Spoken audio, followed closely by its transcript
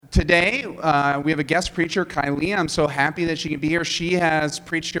today, we have a guest preacher, Kylie. I'm so happy that she can be here. She has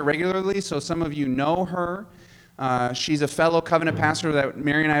preached here regularly, so some of you know her. She's a fellow covenant pastor that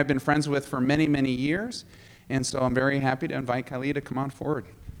Mary and I have been friends with for many, many years. And so I'm very happy to invite Kylie to come on forward.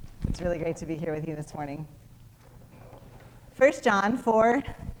 It's really great to be here with you this morning. 1 John 4,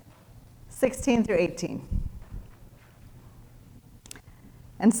 16 through 18.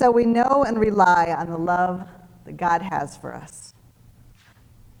 And so we know and rely on the love that God has for us.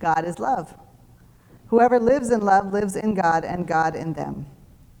 God is love. Whoever lives in love lives in God and God in them.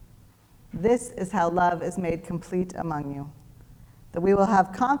 This is how love is made complete among you, that we will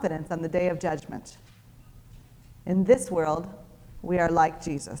have confidence on the day of judgment. In this world, we are like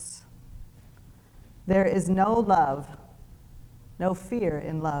Jesus. There is no love, no fear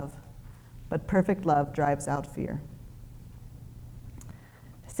in love, but perfect love drives out fear.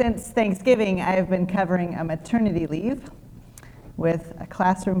 Since Thanksgiving, I have been covering a maternity leave with a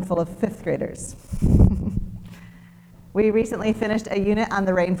classroom full of fifth graders. We recently finished a unit on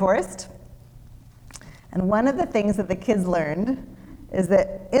the rainforest, and one of the things that the kids learned is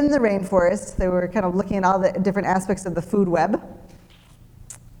that in the rainforest, they were kind of looking at all the different aspects of the food web.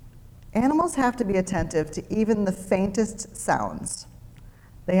 Animals have to be attentive to even the faintest sounds.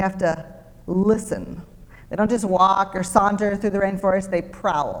 They have to listen. They don't just walk or saunter through the rainforest, they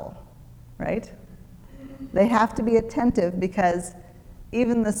prowl, right? They have to be attentive because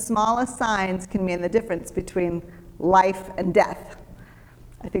even the smallest signs can mean the difference between life and death.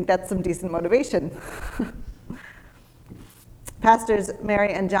 I think that's some decent motivation. Pastors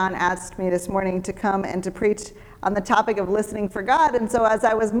Mary and John asked me this morning to come and to preach on the topic of listening for God, and so as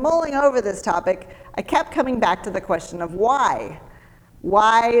I was mulling over this topic, I kept coming back to the question of why.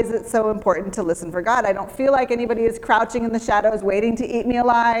 Why is it so important to listen for God? I don't feel like anybody is crouching in the shadows waiting to eat me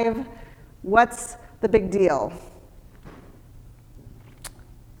alive. What's the big deal?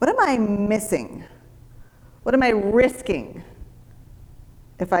 What am I missing? What am I risking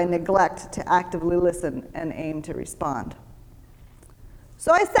if I neglect to actively listen and aim to respond?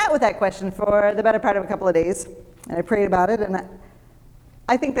 So I sat with that question for the better part of a couple of days, and I prayed about it, and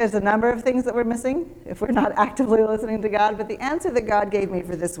I think there's a number of things that we're missing if we're not actively listening to God, but the answer that God gave me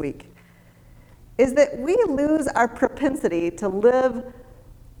for this week is that we lose our propensity to live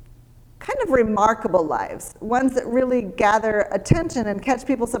kind of remarkable lives, ones that really gather attention and catch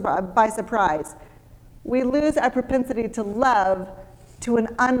people by surprise. We lose our propensity to love to an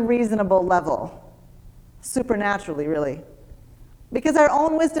unreasonable level, supernaturally, really. Because our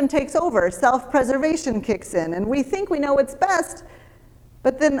own wisdom takes over, self-preservation kicks in, and we think we know what's best,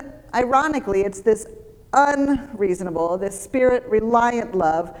 but then, ironically, it's this unreasonable, this spirit-reliant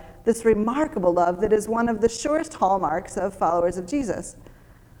love, this remarkable love that is one of the surest hallmarks of followers of Jesus.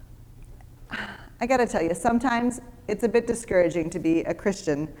 I gotta tell you, sometimes it's a bit discouraging to be a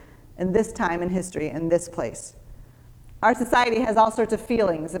Christian in this time in history, in this place. Our society has all sorts of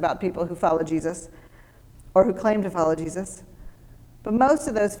feelings about people who follow Jesus, or who claim to follow Jesus. But most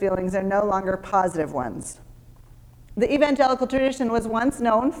of those feelings are no longer positive ones. The evangelical tradition was once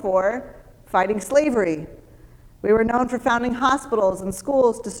known for fighting slavery. We were known for founding hospitals and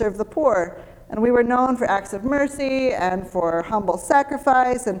schools to serve the poor. And we were known for acts of mercy and for humble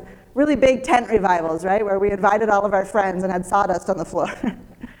sacrifice and really big tent revivals, right? Where we invited all of our friends and had sawdust on the floor.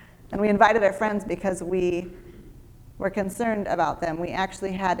 And we invited our friends because we were concerned about them. We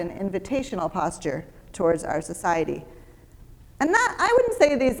actually had an invitational posture towards our society. And I wouldn't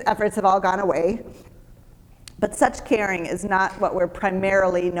say these efforts have all gone away, but such caring is not what we're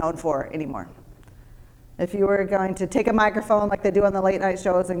primarily known for anymore. If you were going to take a microphone like they do on the late night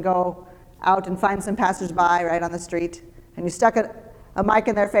shows and go out and find some passersby right on the street, and you stuck a mic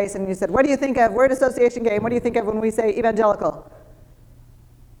in their face and you said, what do you think of word association game? What do you think of when we say evangelical?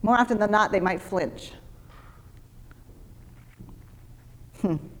 More often than not, they might flinch.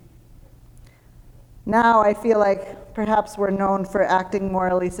 Now I feel like perhaps we're known for acting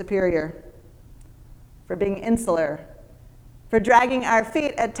morally superior, for being insular, for dragging our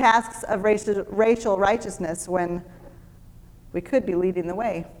feet at tasks of racial righteousness when we could be leading the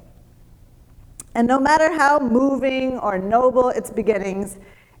way. And no matter how moving or noble its beginnings,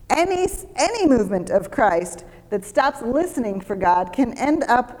 any movement of Christ that stops listening for God can end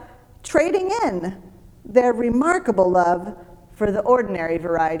up trading in their remarkable love for the ordinary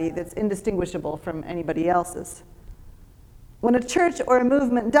variety that's indistinguishable from anybody else's. When a church or a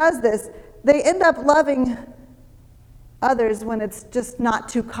movement does this, they end up loving others when it's just not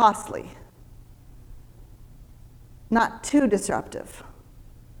too costly, not too disruptive.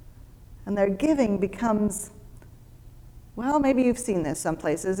 And their giving becomes, well, maybe you've seen this some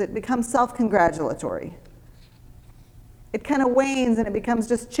places, it becomes self-congratulatory. it kind of wanes and it becomes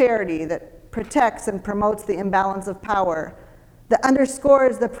just charity that protects and promotes the imbalance of power, that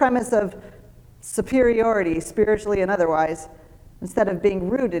underscores the premise of superiority, spiritually and otherwise, instead of being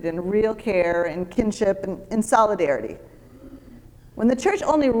rooted in real care and kinship and in solidarity. When the church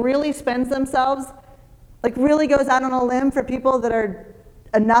only really spends themselves, like really goes out on a limb for people that are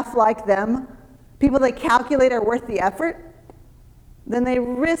enough like them, people they calculate are worth the effort, then they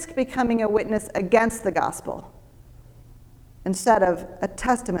risk becoming a witness against the gospel instead of a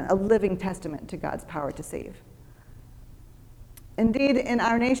testament, a living testament to God's power to save. Indeed, in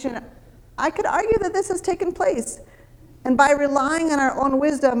our nation, I could argue that this has taken place. And by relying on our own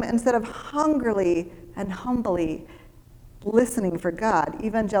wisdom instead of hungrily and humbly listening for God,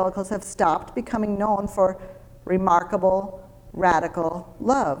 evangelicals have stopped becoming known for remarkable, radical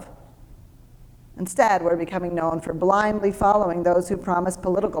love. Instead, we're becoming known for blindly following those who promise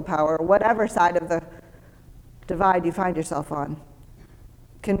political power, whatever side of the divide you find yourself on,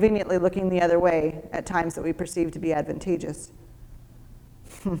 conveniently looking the other way at times that we perceive to be advantageous.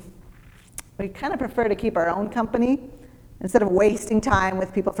 We kind of prefer to keep our own company instead of wasting time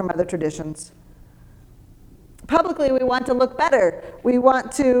with people from other traditions. Publicly, we want to look better. We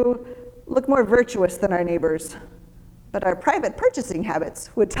want to look more virtuous than our neighbors. But our private purchasing habits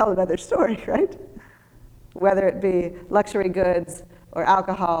would tell another story, right? Whether it be luxury goods or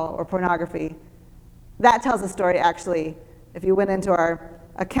alcohol or pornography. That tells a story, actually, if you went into our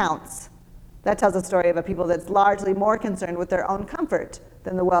accounts, that tells a story of a people that's largely more concerned with their own comfort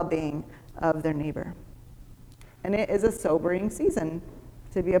than the well-being of their neighbor. And it is a sobering season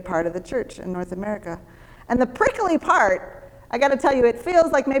to be a part of the church in North America. And the prickly part, I got to tell you, it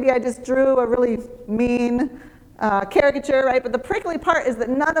feels like maybe I just drew a really mean caricature, right? But the prickly part is that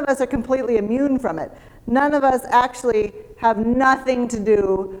none of us are completely immune from it. None of us actually have nothing to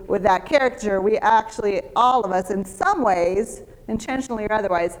do with that caricature. We actually, all of us, in some ways, intentionally or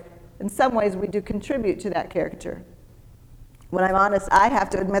otherwise, in some ways we do contribute to that caricature. When I'm honest, I have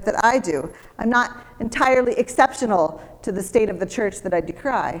to admit that I do. I'm not entirely exceptional to the state of the church that I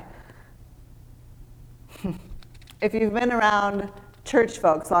decry. If you've been around church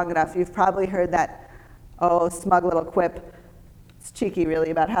folks long enough, you've probably heard that, smug little quip. It's cheeky,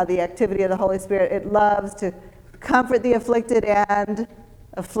 really, about how the activity of the Holy Spirit, it loves to comfort the afflicted and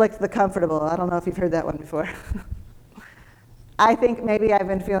afflict the comfortable. I don't know if you've heard that one before. I think maybe I've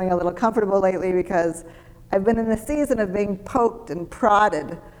been feeling a little comfortable lately because I've been in a season of being poked and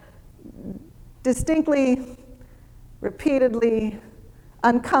prodded, distinctly, repeatedly,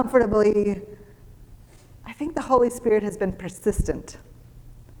 uncomfortably. I think the Holy Spirit has been persistent.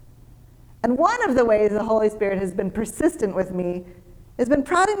 And one of the ways the Holy Spirit has been persistent with me has been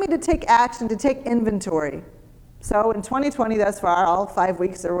prodding me to take action, to take inventory. So in 2020 thus far, all 5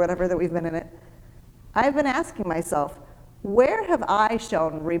 weeks or whatever that we've been in it, I've been asking myself, where have I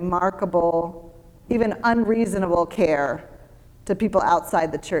shown remarkable, even unreasonable care to people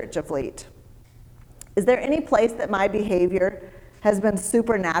outside the church of late? Is there any place that my behavior has been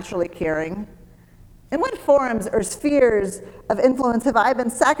supernaturally caring? In what forms or spheres of influence have I been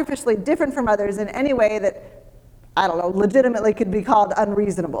sacrificially different from others in any way that, legitimately could be called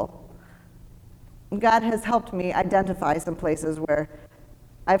unreasonable? God has helped me identify some places where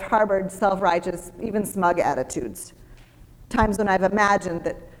I've harbored self-righteous, even smug attitudes. Times when I've imagined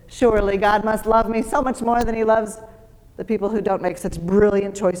that surely God must love me so much more than he loves the people who don't make such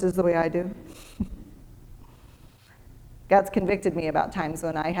brilliant choices the way I do. God's convicted me about times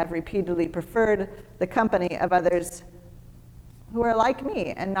when I have repeatedly preferred the company of others who are like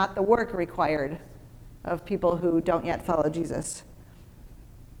me and not the work required of people who don't yet follow Jesus.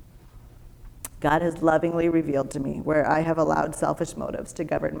 God has lovingly revealed to me where I have allowed selfish motives to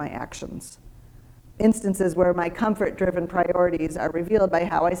govern my actions. Instances where my comfort-driven priorities are revealed by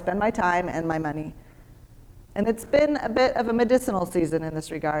how I spend my time and my money. And it's been a bit of a medicinal season in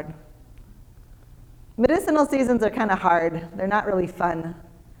this regard. Medicinal seasons are kind of hard. They're not really fun.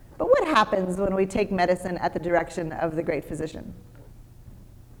 But what happens when we take medicine at the direction of the great physician?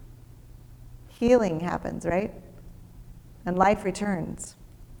 Healing happens, right? And life returns.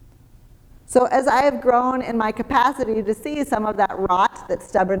 So as I have grown in my capacity to see some of that rot that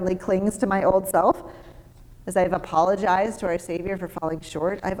stubbornly clings to my old self, as I've apologized to our Savior for falling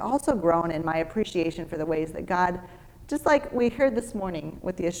short, I've also grown in my appreciation for the ways that God, just like we heard this morning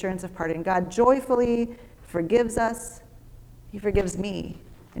with the assurance of pardon, God joyfully forgives us. He forgives me,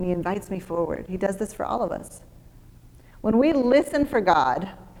 and he invites me forward. He does this for all of us. When we listen for God,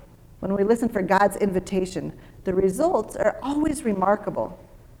 when we listen for God's invitation, the results are always remarkable.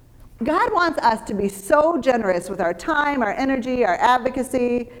 God wants us to be so generous with our time, our energy, our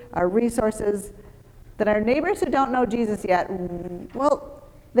advocacy, our resources, that our neighbors who don't know Jesus yet, well,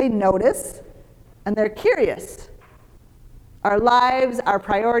 they notice and they're curious. Our lives, our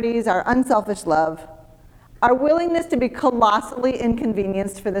priorities, our unselfish love, our willingness to be colossally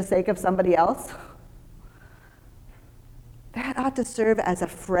inconvenienced for the sake of somebody else, that ought to serve as a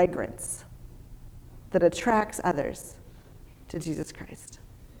fragrance that attracts others to Jesus Christ.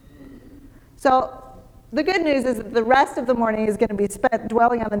 So the good news is that the rest of the morning is going to be spent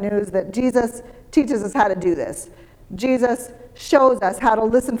dwelling on the news that Jesus teaches us how to do this. Jesus shows us how to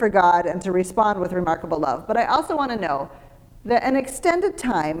listen for God and to respond with remarkable love. But I also want to know that an extended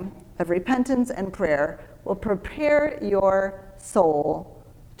time of repentance and prayer will prepare your soul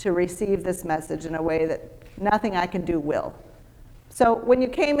to receive this message in a way that nothing I can do will. So when you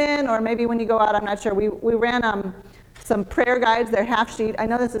came in, or maybe when you go out, I'm not sure, we ran some prayer guides. They're half sheet. I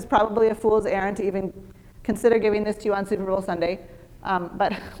know this is probably a fool's errand to even consider giving this to you on Super Bowl Sunday,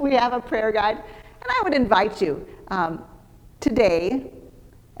 but we have a prayer guide. And I would invite you today,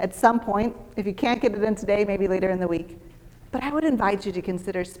 at some point, if you can't get it in today, maybe later in the week, but I would invite you to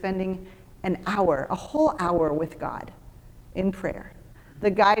consider spending an hour, a whole hour with God in prayer. The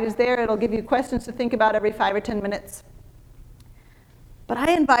guide is there. It'll give you questions to think about every 5 or 10 minutes. But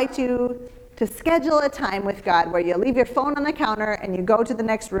I invite you to schedule a time with God where you leave your phone on the counter and you go to the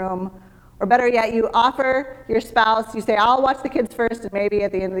next room, or better yet, you offer your spouse, you say, I'll watch the kids first, and maybe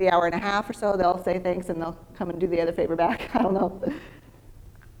at the end of the hour and a half or so, they'll say thanks and they'll come and do the other favor back. I don't know.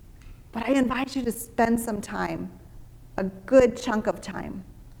 But I invite you to spend some time, a good chunk of time,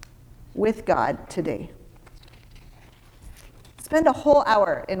 with God today. Spend a whole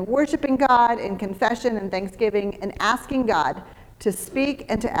hour in worshiping God, in confession and thanksgiving, and asking God to speak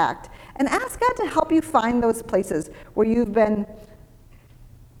and to act. And ask God to help you find those places where you've been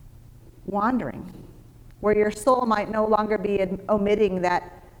wandering, where your soul might no longer be emitting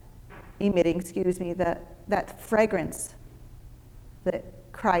that fragrance that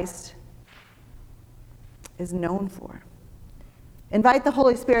Christ is known for. Invite the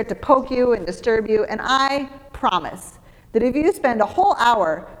Holy Spirit to poke you and disturb you, and I promise that if you spend a whole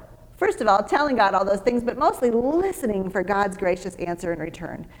hour, first of all, telling God all those things, but mostly listening for God's gracious answer in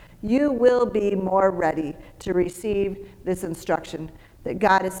return, you will be more ready to receive this instruction that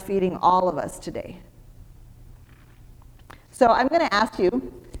God is feeding all of us today. So I'm going to ask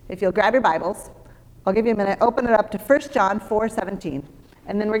you, if you'll grab your Bibles, I'll give you a minute, open it up to 1 John 4:17,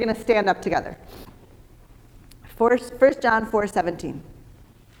 and then we're going to stand up together. 1 John 4:17.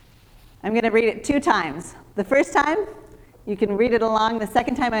 I'm going to read it 2 times. The first time, you can read it along. The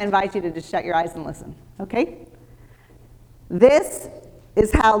second time, I invite you to just shut your eyes and listen. Okay? This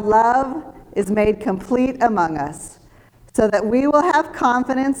is how love is made complete among us, so that we will have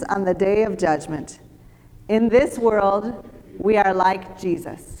confidence on the day of judgment. In this world, we are like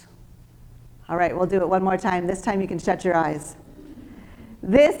Jesus. All right, we'll do it one more time. This time you can shut your eyes.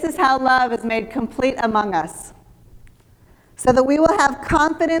 This is how love is made complete among us, so that we will have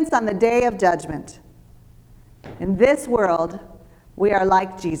confidence on the day of judgment. In this world, we are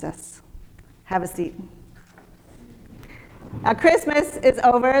like Jesus. Have a seat. Now, Christmas is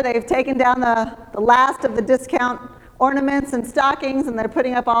over. They've taken down the last of the discount ornaments and stockings, and they're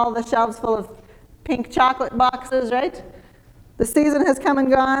putting up all the shelves full of pink chocolate boxes, right? The season has come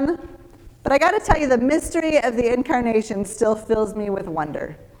and gone. But I got to tell you, the mystery of the incarnation still fills me with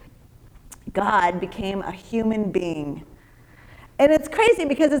wonder. God became a human being. And it's crazy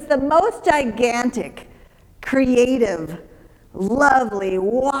because it's the most gigantic, creative, lovely,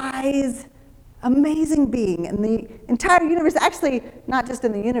 wise, amazing being in the entire universe. Actually, not just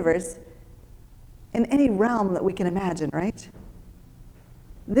in the universe, in any realm that we can imagine, right?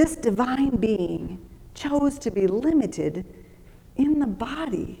 This divine being chose to be limited in the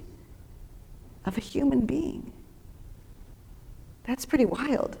body of a human being. That's pretty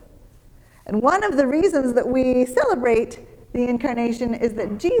wild. And one of the reasons that we celebrate the incarnation is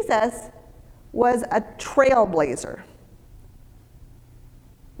that Jesus was a trailblazer.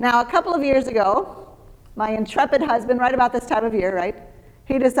 Now, a couple of years ago, my intrepid husband, right about this time of year, right,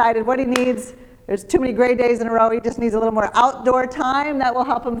 he decided what he needs, there's too many gray days in a row, he just needs a little more outdoor time that will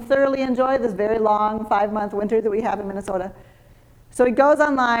help him thoroughly enjoy this very long 5-month winter that we have in Minnesota. So he goes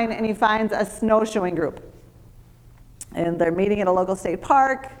online and he finds a snowshoeing group. And they're meeting at a local state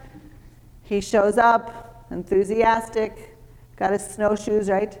park. He shows up, enthusiastic, got his snowshoes,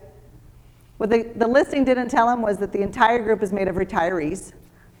 right? What the listing didn't tell him was that the entire group is made of retirees.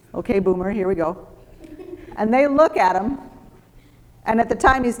 Okay, boomer, here we go. And they look at him, and at the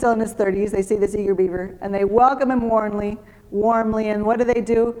time he's still in his 30s, they see this eager beaver, and they welcome him warmly, and what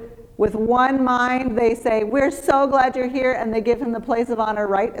do? With one mind, they say, "We're so glad you're here," and they give him the place of honor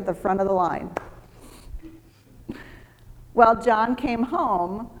right at the front of the line. Well, John came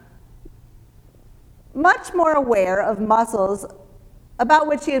home much more aware of muscles about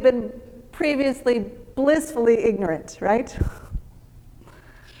which he had been previously blissfully ignorant, right?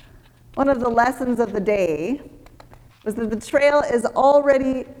 One of the lessons of the day was that the trail is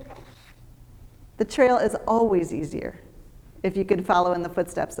always easier if you can follow in the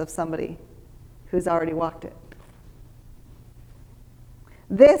footsteps of somebody who's already walked it.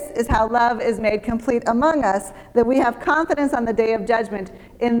 This is how love is made complete among us, that we have confidence on the day of judgment.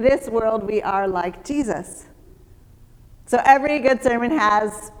 In this world, we are like Jesus. So every good sermon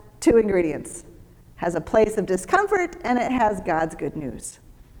has two ingredients. It has a place of discomfort, and it has God's good news.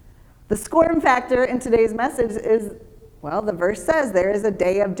 The squirm factor in today's message is, well, the verse says there is a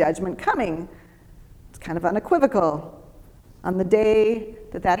day of judgment coming. It's kind of unequivocal. On the day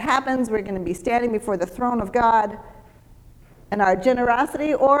that happens, we're going to be standing before the throne of God, and our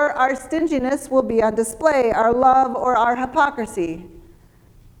generosity or our stinginess will be on display, our love or our hypocrisy.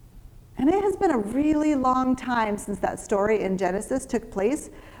 And it has been a really long time since that story in Genesis took place,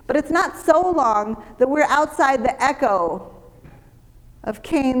 but it's not so long that we're outside the echo of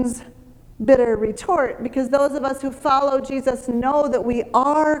Cain's bitter retort, because those of us who follow Jesus know that we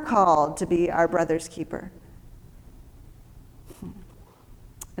are called to be our brother's keeper.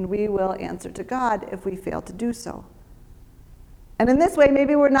 And we will answer to God if we fail to do so. And in this way,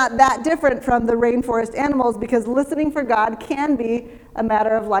 maybe we're not that different from the rainforest animals, because listening for God can be a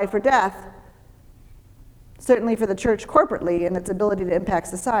matter of life or death. Certainly for the church corporately in its ability to impact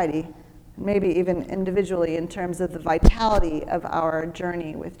society, maybe even individually in terms of the vitality of our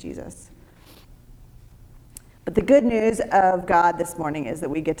journey with Jesus. But the good news of God this morning is that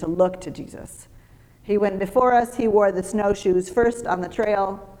we get to look to Jesus. He went before us. He wore the snowshoes first on the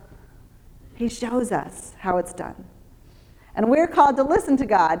trail. He shows us how it's done. And we're called to listen to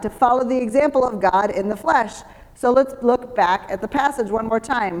God, to follow the example of God in the flesh. So let's look back at the passage one more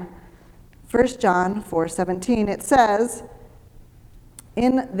time. 1 John 4:17, it says,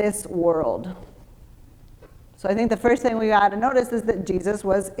 in this world. So I think the first thing we got to notice is that Jesus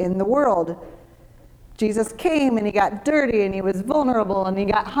was in the world. Jesus came and he got dirty and he was vulnerable and he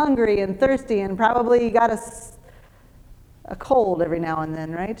got hungry and thirsty and probably he got a cold every now and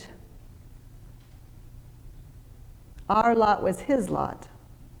then, right? Our lot was his lot.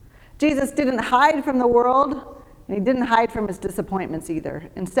 Jesus didn't hide from the world, and he didn't hide from his disappointments either.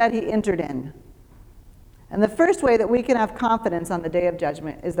 Instead, he entered in. And the first way that we can have confidence on the day of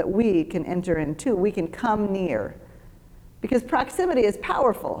judgment is that we can enter in too. We can come near. Because proximity is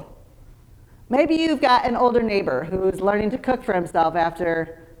powerful. Maybe you've got an older neighbor who's learning to cook for himself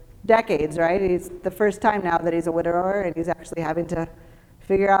after decades, right? It's the first time now that he's a widower, and he's actually having to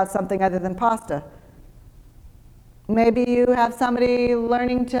figure out something other than pasta. Maybe you have somebody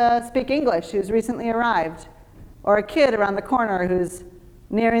learning to speak English who's recently arrived, or a kid around the corner who's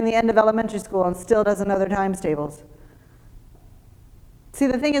nearing the end of elementary school and still doesn't know their times tables. See,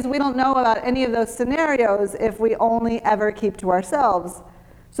 the thing is, we don't know about any of those scenarios if we only ever keep to ourselves.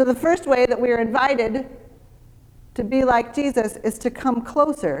 So the first way that we are invited to be like Jesus is to come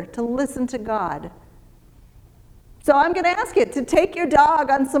closer, to listen to God. So I'm going to ask you to take your dog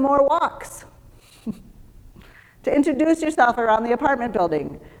on some more walks. To introduce yourself around the apartment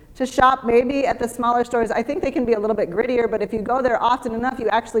building, to shop maybe at the smaller stores. I think they can be a little bit grittier, but if you go there often enough, you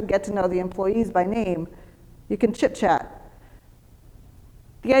actually get to know the employees by name. You can chit-chat.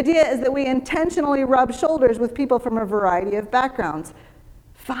 The idea is that we intentionally rub shoulders with people from a variety of backgrounds.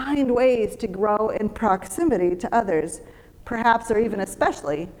 Find ways to grow in proximity to others, perhaps or even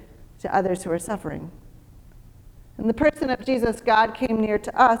especially to others who are suffering. In the person of Jesus, God came near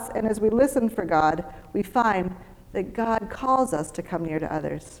to us, and as we listen for God, we find that God calls us to come near to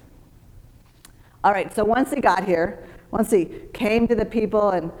others. All right, so once he got here, once he came to the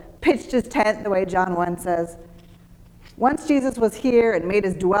people and pitched his tent, the way John 1 says, once Jesus was here and made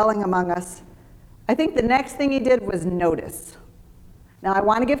his dwelling among us, I think the next thing he did was notice. Now, I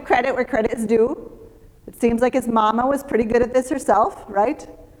want to give credit where credit is due. It seems like his mama was pretty good at this herself, right?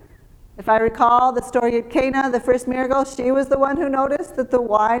 If I recall the story at Cana, the first miracle, she was the one who noticed that the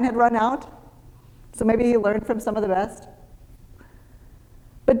wine had run out. So maybe he learned from some of the best.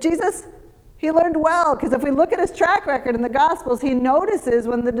 But Jesus, he learned well, because if we look at his track record in the Gospels, he notices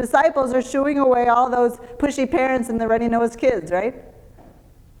when the disciples are shooing away all those pushy parents and the runny-nosed kids, right?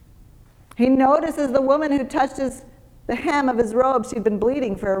 He notices the woman who touched the hem of his robe. She'd been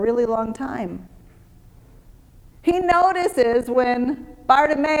bleeding for a really long time. He notices when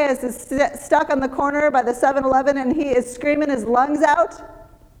Bartimaeus is stuck on the corner by the 7-Eleven and he is screaming his lungs out.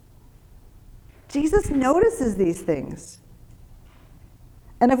 Jesus notices these things.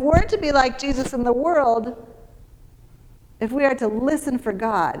 And if we're to be like Jesus in the world, if we are to listen for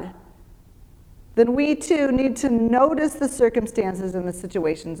God, then we too need to notice the circumstances and the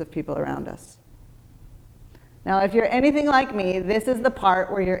situations of people around us. Now, if you're anything like me, this is the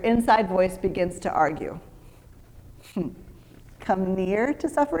part where your inside voice begins to argue. Come near to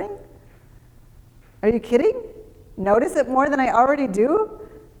suffering? Are you kidding? Notice it more than I already do?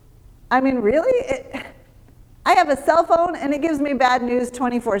 I mean, really? I have a cell phone and it gives me bad news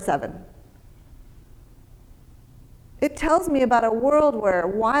 24/7. It tells me about a world where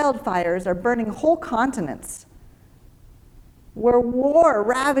wildfires are burning whole continents, where war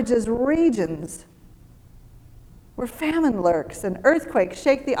ravages regions, where famine lurks and earthquakes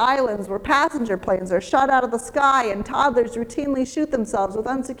shake the islands, where passenger planes are shot out of the sky and toddlers routinely shoot themselves with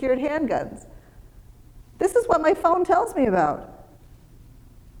unsecured handguns. This is what my phone tells me about.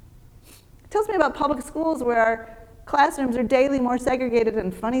 It tells me about public schools where our classrooms are daily more segregated,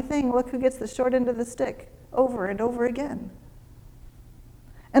 and funny thing, look who gets the short end of the stick over and over again.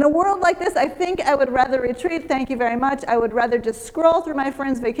 In a world like this, I think I would rather retreat, thank you very much. I would rather just scroll through my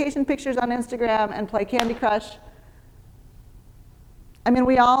friends' vacation pictures on Instagram and play Candy Crush. I mean,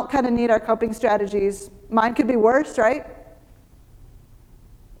 we all kind of need our coping strategies. Mine could be worse, right?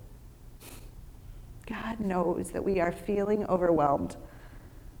 God knows that we are feeling overwhelmed.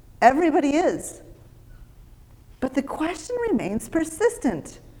 Everybody is. But the question remains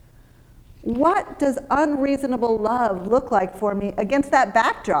persistent. What does unreasonable love look like for me against that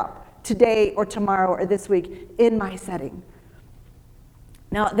backdrop today or tomorrow or this week in my setting?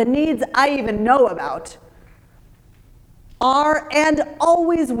 Now, the needs I even know about are and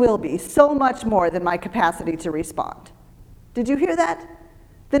always will be so much more than my capacity to respond. Did you hear that?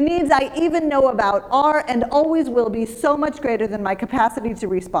 The needs I even know about are and always will be so much greater than my capacity to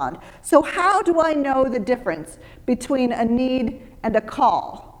respond. So how do I know the difference between a need and a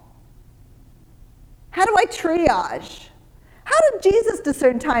call? How do I triage? How did Jesus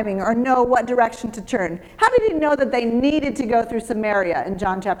discern timing or know what direction to turn? How did he know that they needed to go through Samaria in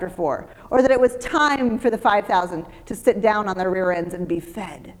John chapter 4? Or that it was time for the 5,000 to sit down on their rear ends and be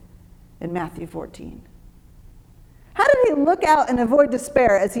fed in Matthew 14? How did he look out and avoid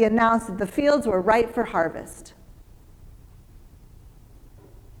despair as he announced that the fields were ripe for harvest?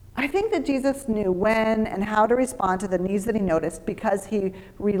 I think that Jesus knew when and how to respond to the needs that he noticed because he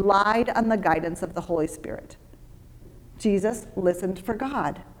relied on the guidance of the Holy Spirit. Jesus listened for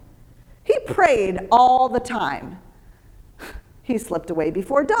God. He prayed all the time. He slept away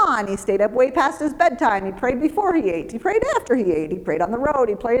before dawn. He stayed up way past his bedtime. He prayed before he ate. He prayed after he ate. He prayed on the road.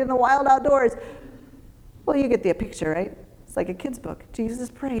 He prayed in the wild outdoors. Well, you get the picture, right? It's like a kid's book. Jesus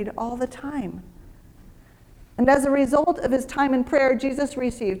prayed all the time. And as a result of his time in prayer, Jesus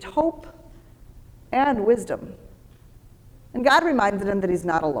received hope and wisdom. And God reminded him that he's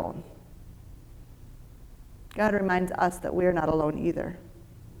not alone. God reminds us that we're not alone either.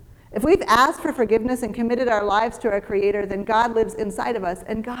 If we've asked for forgiveness and committed our lives to our Creator, then God lives inside of us,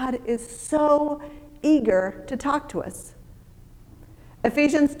 and God is so eager to talk to us.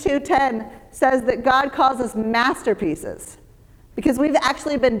 Ephesians 2:10 says that God calls us masterpieces because we've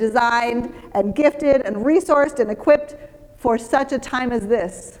actually been designed and gifted and resourced and equipped for such a time as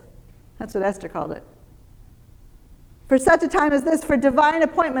this. That's what Esther called it. For such a time as this, for divine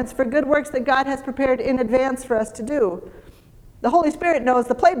appointments, for good works that God has prepared in advance for us to do. The Holy Spirit knows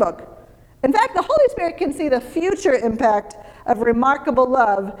the playbook. In fact, the Holy Spirit can see the future impact of remarkable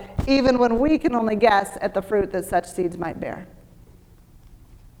love, even when we can only guess at the fruit that such seeds might bear.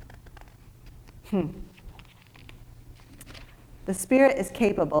 The Spirit is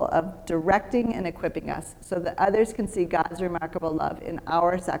capable of directing and equipping us so that others can see God's remarkable love in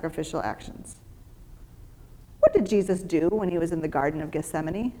our sacrificial actions. What did Jesus do when he was in the Garden of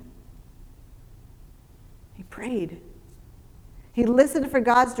Gethsemane? He prayed. He listened for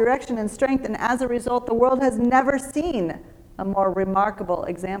God's direction and strength, and as a result, the world has never seen a more remarkable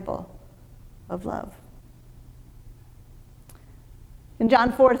example of love. In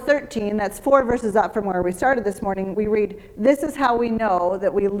John 4:13, that's 4 verses up from where we started this morning, we read, "This is how we know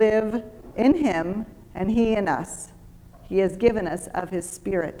that we live in him and he in us. He has given us of his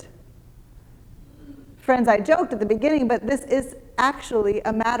Spirit." Friends, I joked at the beginning, but this is actually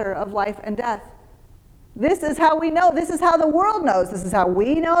a matter of life and death. This is how we know. This is how the world knows. This is how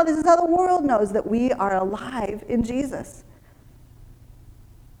we know. This is how the world knows that we are alive in Jesus.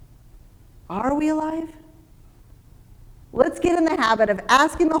 Are we alive? Let's get in the habit of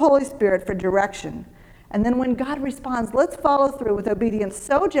asking the Holy Spirit for direction. And then when God responds, let's follow through with obedience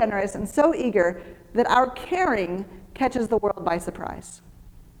so generous and so eager that our caring catches the world by surprise.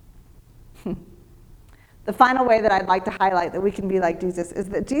 The final way that I'd like to highlight that we can be like Jesus is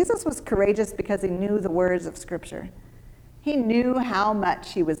that Jesus was courageous because he knew the words of Scripture. He knew how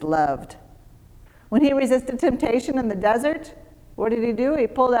much he was loved. When he resisted temptation in the desert, what did he do? He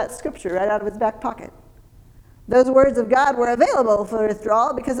pulled that scripture right out of his back pocket. Those words of God were available for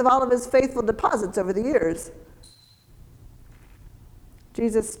withdrawal because of all of his faithful deposits over the years.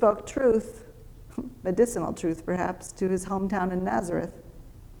 Jesus spoke truth, medicinal truth perhaps, to his hometown in Nazareth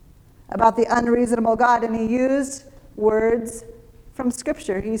about the unreasonable God, and he used words from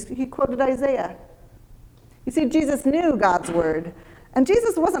Scripture. He quoted Isaiah. You see, Jesus knew God's word, and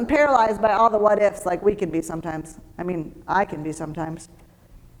Jesus wasn't paralyzed by all the what-ifs like we can be sometimes. I mean, I can be sometimes.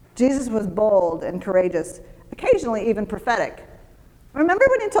 Jesus was bold and courageous, occasionally even prophetic. Remember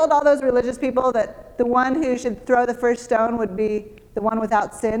when he told all those religious people that the one who should throw the first stone would be the one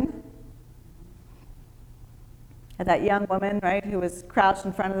without sin? And that young woman, right, who was crouched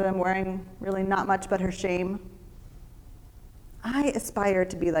in front of them wearing really not much but her shame. I aspire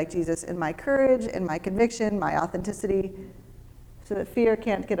to be like Jesus in my courage, in my conviction, my authenticity, so that fear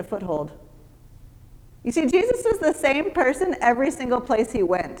can't get a foothold. You see, Jesus was the same person every single place he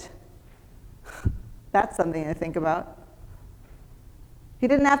went. That's something to think about. He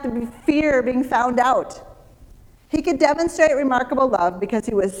didn't have to fear being found out. He could demonstrate remarkable love because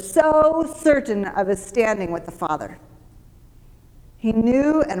he was so certain of his standing with the Father. He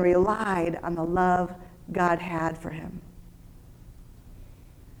knew and relied on the love God had for him.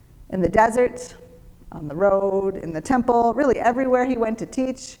 In the desert, on the road, in the temple, really everywhere he went to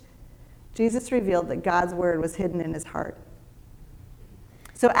teach, Jesus revealed that God's word was hidden in his heart.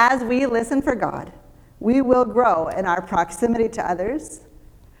 So as we listen for God, we will grow in our proximity to others,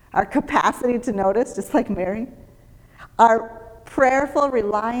 our capacity to notice, just like Mary, our prayerful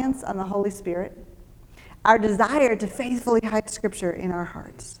reliance on the Holy Spirit, our desire to faithfully hide Scripture in our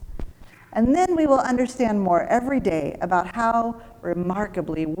hearts. And then we will understand more every day about how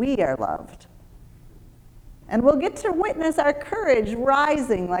remarkably we are loved. And we'll get to witness our courage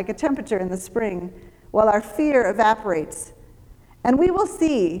rising like a temperature in the spring while our fear evaporates. And we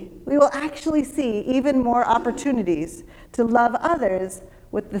will actually see even more opportunities to love others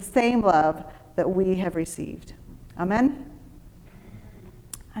with the same love that we have received. Amen?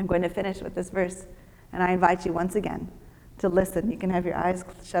 I'm going to finish with this verse, and I invite you once again to listen. You can have your eyes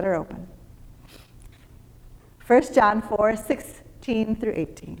shut or open. 1 John 4:16 through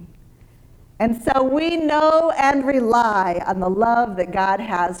 18. And so we know and rely on the love that God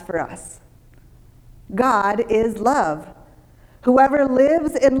has for us. God is love. Whoever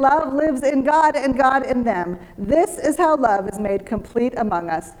lives in love lives in God and God in them. This is how love is made complete among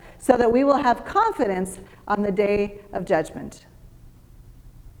us, so that we will have confidence on the day of judgment.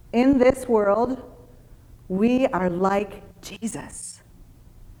 In this world, we are like Jesus.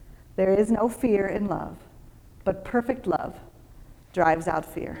 There is no fear in love, but perfect love drives out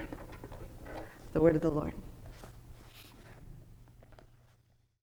fear. The word of the Lord.